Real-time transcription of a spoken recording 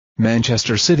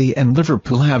Manchester City and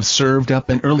Liverpool have served up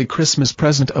an early Christmas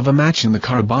present of a match in the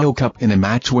Carabao Cup, in a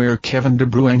match where Kevin de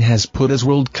Bruyne has put his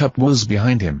World Cup woes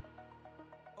behind him.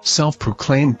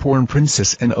 Self-proclaimed porn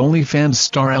princess and OnlyFans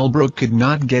star Elle Brooke could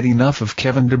not get enough of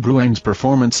Kevin de Bruyne's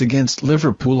performance against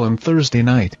Liverpool on Thursday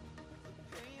night.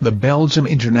 The Belgium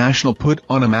international put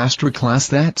on a masterclass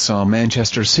that saw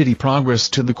Manchester City progress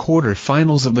to the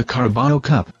quarter-finals of the Carabao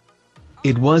Cup.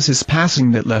 It was his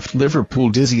passing that left Liverpool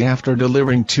dizzy after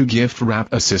delivering 2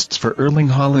 gift-wrap assists for Erling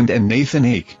Haaland and Nathan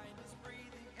Ake.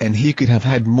 And he could have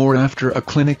had more after a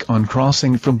clinic on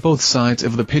crossing from both sides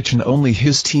of the pitch, and only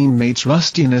his teammates'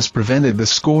 rustiness prevented the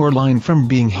scoreline from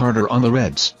being harder on the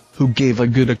Reds, who gave a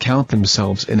good account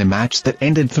themselves in a match that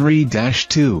ended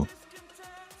 3-2.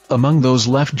 Among those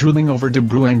left drooling over De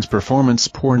Bruyne's performance,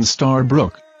 porn star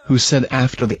Brooke, who said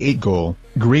after the 8-goal,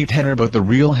 "Great header, but the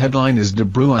real headline is De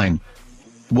Bruyne.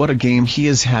 What a game he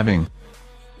is having."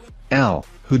 Elle,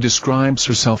 who describes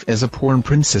herself as a porn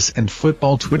princess and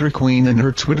football Twitter queen in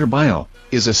her Twitter bio,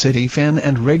 is a City fan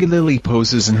and regularly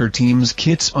poses in her team's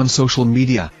kits on social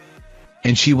media.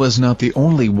 And she was not the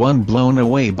only one blown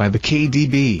away by the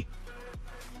KDB.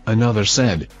 Another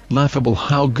said, "Laughable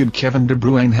how good Kevin de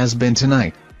Bruyne has been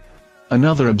tonight."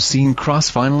 Another obscene cross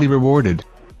finally rewarded.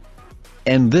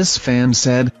 And this fan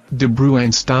said, "De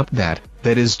Bruyne stopped that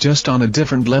is just on a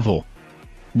different level.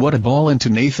 What a ball into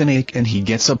Nathan Ake, and he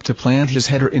gets up to plant his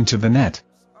header into the net."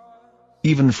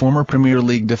 Even former Premier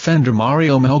League defender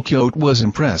Mario Melchiot was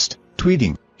impressed,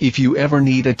 tweeting, "If you ever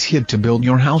need a tip to build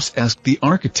your house, ask the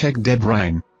architect De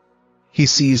Bruyne. He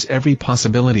sees every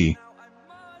possibility."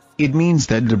 It means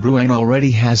that De Bruyne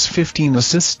already has 15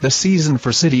 assists this season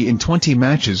for City in 20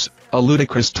 matches, a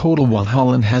ludicrous total, while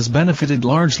Haaland has benefited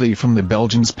largely from the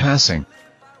Belgians' passing.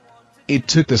 It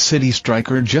took the City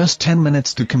striker just 10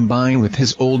 minutes to combine with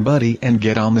his old buddy and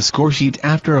get on the scoresheet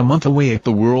after a month away at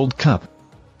the World Cup.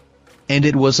 And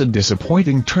it was a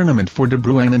disappointing tournament for De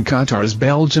Bruyne and Qatar as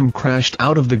Belgium crashed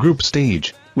out of the group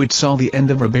stage, which saw the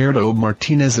end of Roberto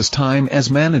Martinez's time as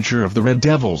manager of the Red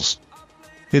Devils.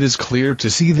 It is clear to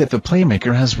see that the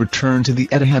playmaker has returned to the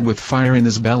Etihad with fire in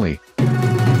his belly.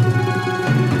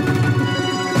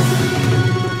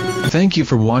 Thank you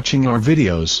for watching our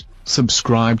videos.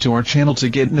 Subscribe to our channel to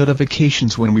get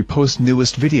notifications when we post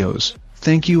newest videos.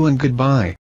 Thank you and goodbye.